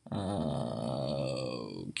 Okay.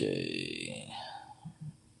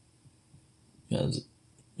 And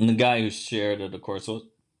the guy who shared it, of course, was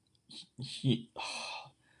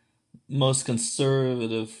most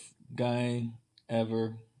conservative guy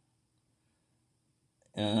ever.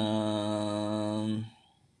 He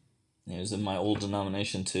was in my old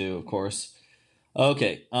denomination too, of course.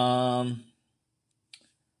 Okay.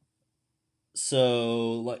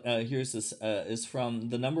 So here's this. Is from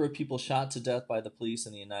the number of people shot to death by the police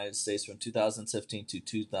in the United States from 2015 to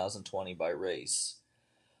 2020 by race.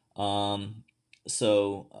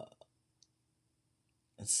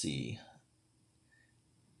 Let's see.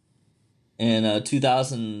 In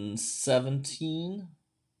 2017,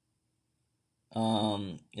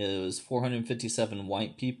 it was 457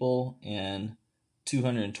 white people and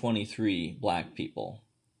 223 black people.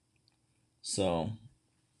 So,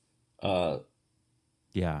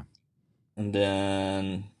 yeah. And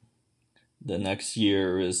then the next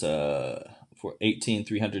year is for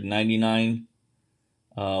 399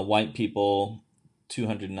 white people,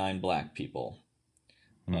 209 black people.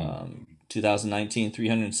 2019,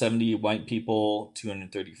 370 white people,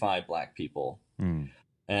 235 black people. And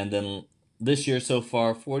then this year so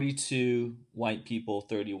far, 42 white people,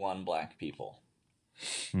 31 black people.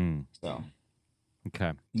 So,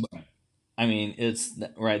 okay. I mean, it's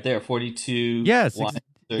right there, 42 white,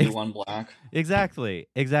 31 black. Exactly.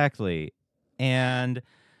 And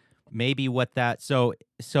maybe what that, so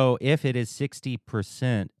if it is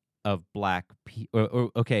 60% of black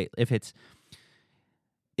people, okay, if it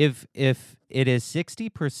is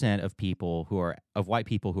 60% of people of white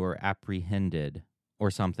people who are apprehended or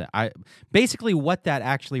something, basically what that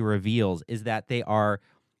actually reveals is that they are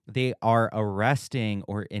arresting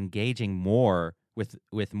or engaging more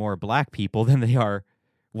with more black people than they are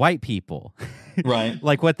white people. Right.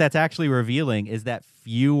 Like what that's actually revealing is that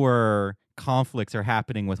fewer conflicts are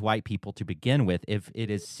happening with white people to begin with if it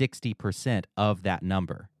is 60% of that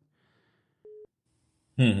number.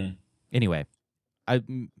 Mm-hmm. Anyway,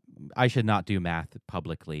 I should not do math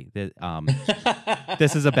publicly.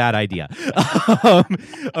 This is a bad idea.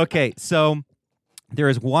 Okay, so there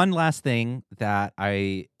is one last thing that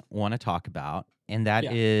I want to talk about, and that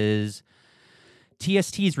is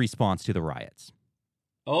TST's response to the riots.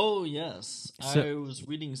 Oh, yes. I was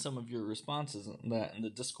reading some of your responses in the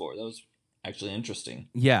Discord. That was actually interesting.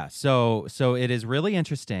 Yeah, so it is really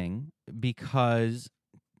interesting because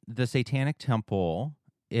the Satanic Temple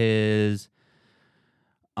is...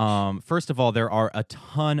 first of all, there are a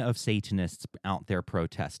ton of Satanists out there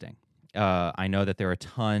protesting. I know that there are a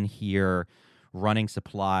ton here running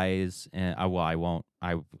supplies, and I won't.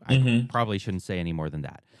 I probably shouldn't say any more than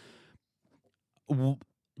that.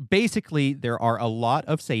 Basically, there are a lot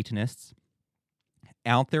of Satanists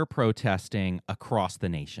out there protesting across the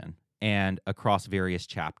nation, and across various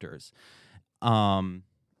chapters. And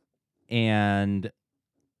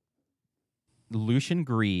Lucien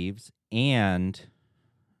Greaves and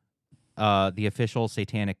the official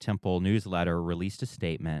Satanic Temple newsletter released a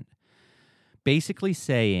statement basically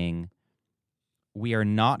saying we are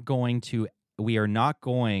not going to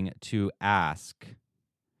ask.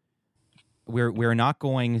 We're not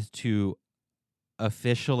going to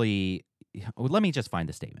officially. Let me just find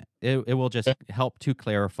the statement. It will just help to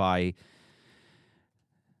clarify.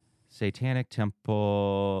 Satanic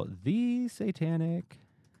Temple, the Satanic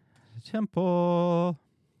Temple,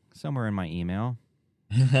 somewhere in my email.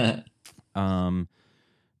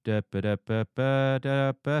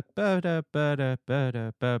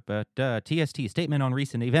 TST, Statement on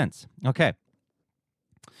Recent Events. Okay.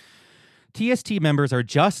 TST members are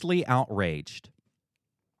justly outraged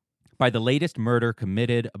by the latest murder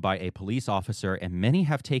committed by a police officer, and many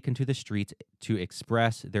have taken to the streets to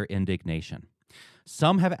express their indignation.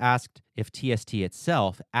 Some have asked if TST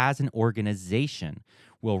itself, as an organization,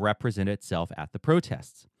 will represent itself at the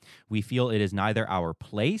protests. We feel it is neither our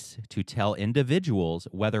place to tell individuals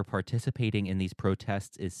whether participating in these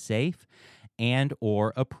protests is safe and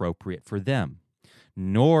or appropriate for them,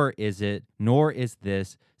 nor is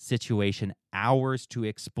this situation ours to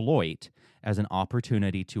exploit as an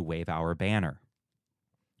opportunity to wave our banner.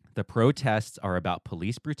 The protests are about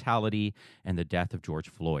police brutality and the death of George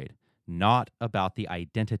Floyd, not about the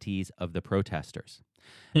identities of the protesters.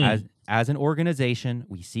 As an organization,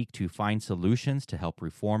 we seek to find solutions to help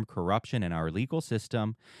reform corruption in our legal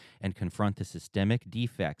system and confront the systemic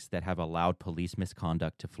defects that have allowed police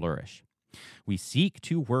misconduct to flourish. We seek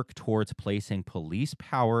to work towards placing police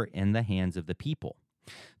power in the hands of the people.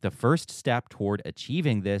 The first step toward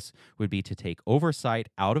achieving this would be to take oversight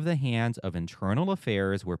out of the hands of internal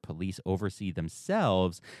affairs where police oversee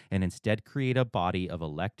themselves and instead create a body of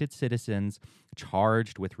elected citizens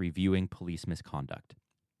charged with reviewing police misconduct.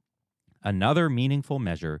 Another meaningful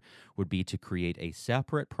measure would be to create a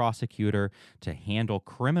separate prosecutor to handle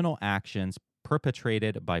criminal actions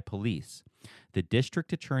perpetrated by police. The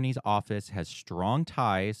district attorney's office has strong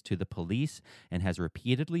ties to the police and has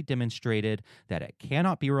repeatedly demonstrated that it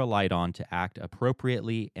cannot be relied on to act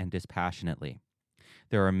appropriately and dispassionately.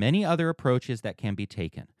 There are many other approaches that can be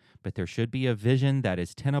taken, but there should be a vision that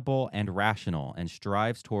is tenable and rational and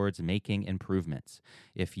strives towards making improvements.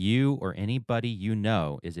 If you or anybody you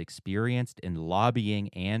know is experienced in lobbying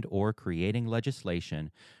and or creating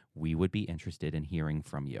legislation, we would be interested in hearing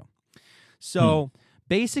from you. So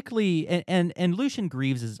basically, and Lucien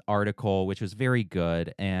Greaves' article, which was very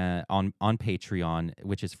good, on Patreon,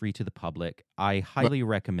 which is free to the public, I highly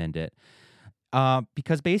recommend it,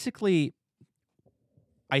 because basically,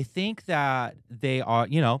 I think that they are,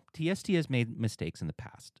 TST has made mistakes in the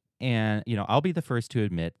past, and I'll be the first to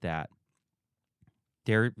admit that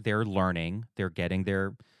they're learning, they're getting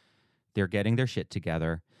their shit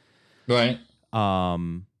together, right?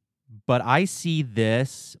 But I see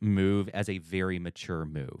this move as a very mature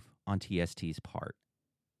move on TST's part.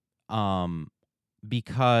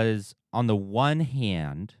 Because on the one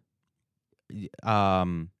hand,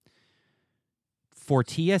 for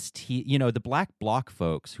TST, the Black Bloc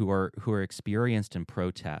folks who are experienced in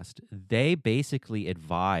protest, they basically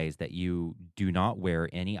advise that you do not wear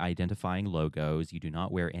any identifying logos, you do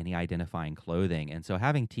not wear any identifying clothing. And so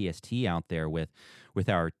having TST out there with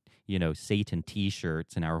our Satan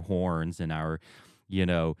T-shirts and our horns and our,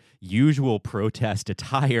 usual protest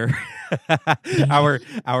attire,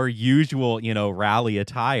 our usual, rally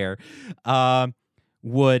attire,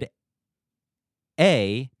 would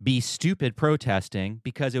be stupid protesting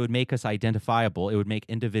because it would make us identifiable. It would make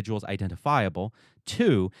individuals identifiable.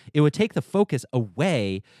 2, it would take the focus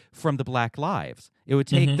away from the Black lives. It would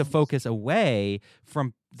take the focus away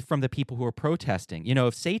from the people who are protesting.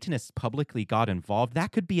 If Satanists publicly got involved,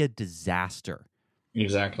 that could be a disaster.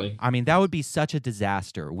 Exactly. I mean, that would be such a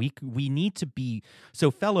disaster. We need to be,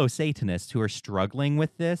 so fellow Satanists who are struggling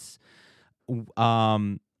with this,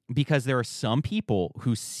 because there are some people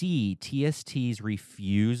who see TST's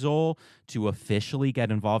refusal to officially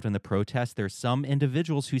get involved in the protest. There's some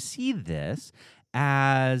individuals who see this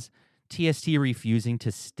as TST refusing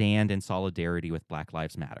to stand in solidarity with Black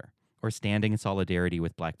Lives Matter or standing in solidarity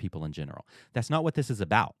with Black people in general. That's not what this is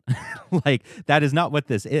about. That is not what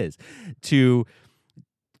this is. To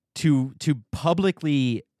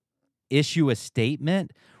publicly issue a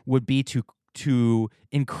statement would be to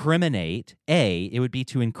incriminate. It would be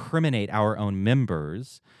to incriminate our own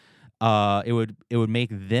members. It would make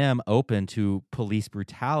them open to police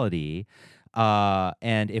brutality.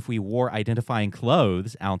 And if we wore identifying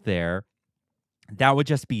clothes out there, that would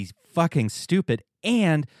just be fucking stupid.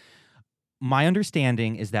 And my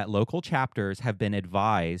understanding is that local chapters have been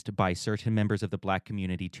advised by certain members of the Black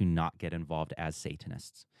community to not get involved as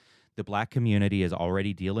Satanists. The Black community is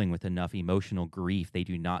already dealing with enough emotional grief. They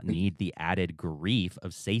do not need the added grief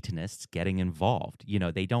of Satanists getting involved.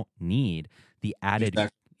 They don't need the added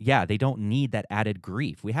Exactly. Yeah, they don't need that added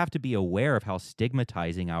grief. We have to be aware of how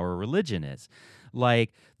stigmatizing our religion is.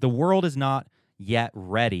 Like, the world is not yet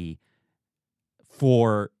ready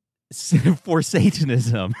for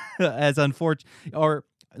Satanism, as unfortunate. Or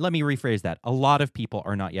let me rephrase that: a lot of people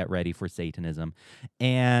are not yet ready for Satanism,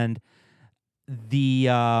 and the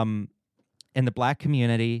Black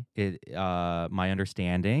community, my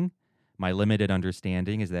limited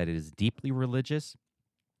understanding, is that it is deeply religious.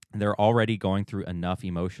 They're already going through enough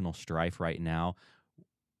emotional strife right now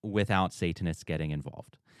without Satanists getting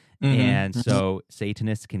involved. And so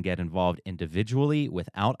Satanists can get involved individually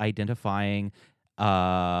without identifying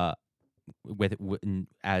as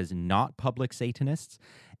not public Satanists,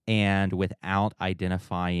 and without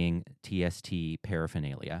identifying TST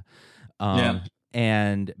paraphernalia.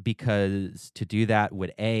 And because to do that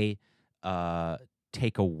would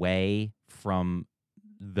take away from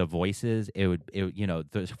the voices,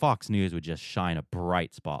 the Fox News would just shine a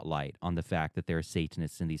bright spotlight on the fact that there are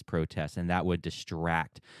Satanists in these protests, and that would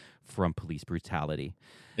distract from police brutality.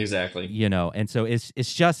 Exactly. And so it's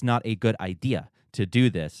just not a good idea to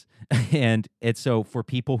do this. And it's so, for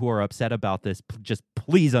people who are upset about this, just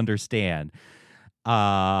please understand,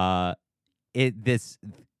 it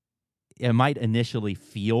might initially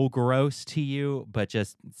feel gross to you, but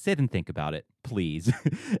just sit and think about it, please.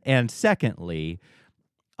 And secondly,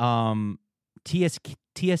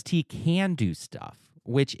 TST can do stuff,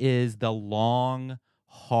 which is the long,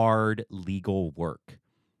 hard legal work.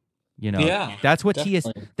 That's what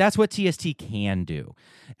TST can do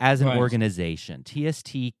as an organization.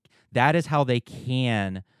 TST, that is how they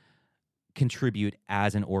can contribute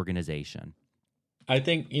as an organization. I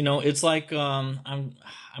think it's like I'm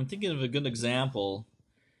thinking of a good example.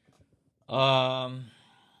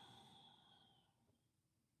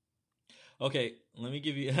 Okay, let me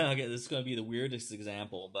give you. Okay, this is going to be the weirdest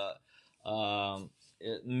example, but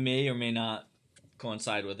it may or may not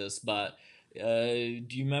coincide with this. But do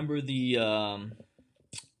you remember the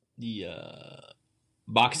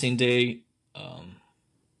Boxing Day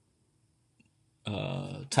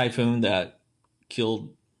typhoon that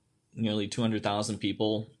killed nearly 200,000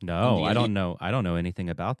 people? No, I don't know. I don't know anything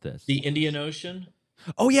about this. The Indian Ocean.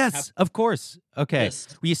 Oh yes, of course. Okay, Yes.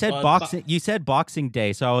 well, you said boxing. You said Boxing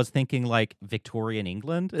Day, so I was thinking like Victorian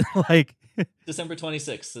England, like December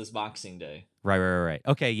 26th is Boxing Day. Right.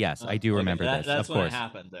 Okay, yes, I do remember this. That's of when course, it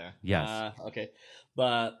happened there. Yes. Okay,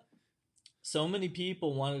 but so many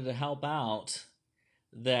people wanted to help out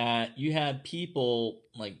that you had people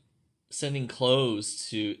like sending clothes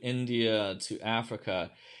to India, to Africa,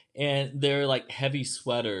 and they're like heavy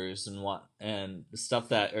sweaters and stuff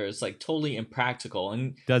that is like totally impractical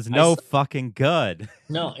and does no fucking good.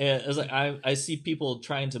 No, it's like I see people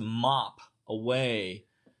trying to mop away.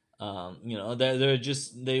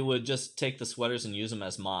 They would just take the sweaters and use them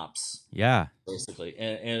as mops. Yeah, basically,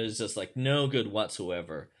 and it's just like no good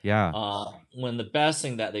whatsoever. Yeah. When the best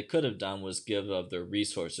thing that they could have done was give of their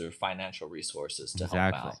resources, or financial resources, to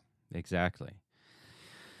help out. Exactly.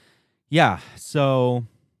 Yeah. So,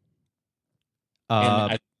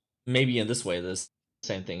 maybe in this way, this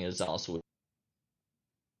same thing is also.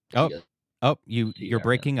 You're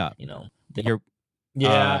breaking up.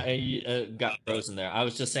 I got frozen there. I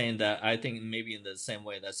was just saying that I think maybe in the same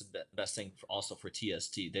way that's the best thing also for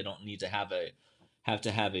TST. They don't need to have a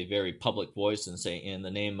very public voice and say, in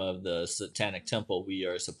the name of the Satanic Temple, we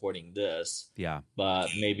are supporting this. Yeah. But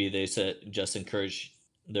maybe they said just encourage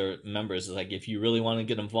their members, like, if you really want to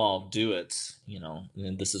get involved, do it.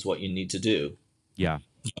 And this is what you need to do. Yeah.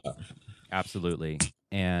 Absolutely.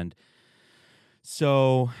 And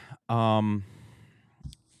so,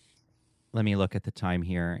 let me look at the time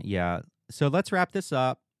here. Yeah. So let's wrap this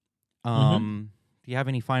up. Do you have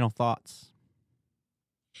any final thoughts?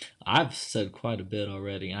 I've said quite a bit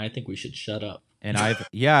already. I think we should shut up. And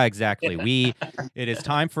yeah, exactly. It is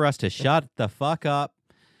time for us to shut the fuck up.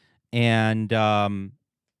 And, and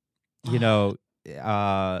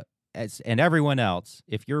everyone else,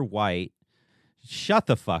 if you're white, shut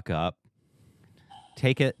the fuck up.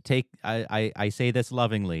 I say this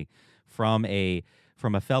lovingly from a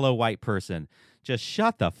fellow white person. Just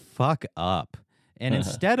shut the fuck up. And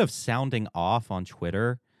instead of sounding off on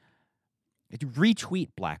Twitter, retweet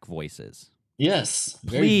Black Voices. Yes.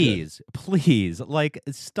 Please. Like,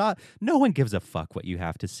 stop. No one gives a fuck what you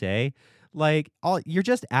have to say. Like, you're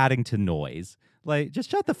just adding to noise. Like, just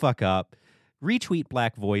shut the fuck up. retweet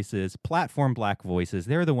Black voices, platform Black voices.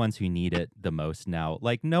 They're the ones who need it the most now.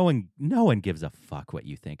 Like no one gives a fuck what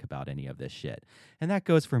you think about any of this shit. And that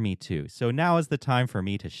goes for me too. So now is the time for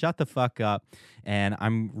me to shut the fuck up. And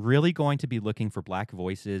I'm really going to be looking for Black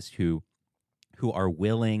voices who are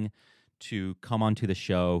willing to come onto the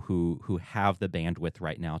show, who have the bandwidth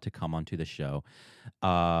right now to come onto the show.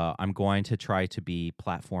 I'm going to try to be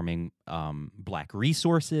platforming Black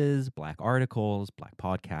resources, Black articles, Black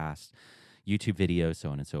podcasts, YouTube videos, so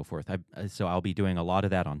on and so forth. So I'll be doing a lot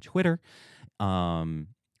of that on Twitter.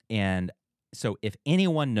 And so if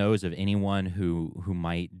anyone knows of anyone who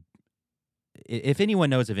might, if anyone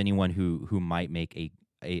knows of anyone who might make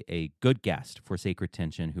a good guest for Sacred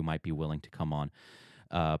Tension, who might be willing to come on,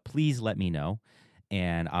 please let me know.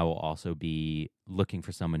 And I will also be looking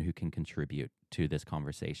for someone who can contribute to this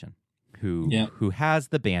conversation, who has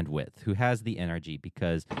the bandwidth, who has the energy,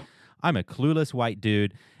 because I'm a clueless white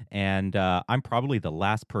dude, and I'm probably the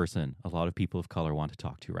last person a lot of people of color want to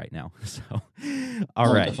talk to right now. So,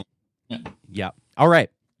 all right. Yeah. All right.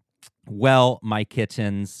 Well, my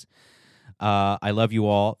kittens, I love you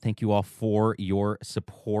all. Thank you all for your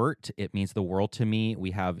support. It means the world to me.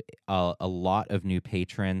 We have a lot of new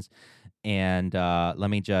patrons. And let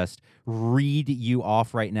me just read you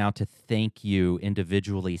off right now to thank you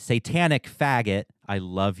individually. Satanic Faggot, I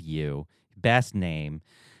love you. Best name.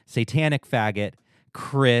 Satanic Faggot,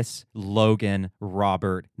 Chris, Logan,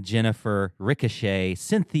 Robert, Jennifer, Ricochet,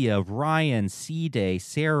 Cynthia, Ryan, C-Day,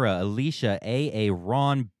 Sarah, Alicia, AA,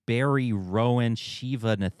 Ron, Barry, Rowan,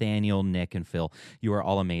 Shiva, Nathaniel, Nick, and Phil. You are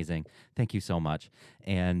all amazing. Thank you so much.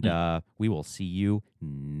 And we will see you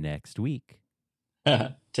next week.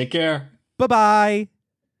 Take care. Bye-bye.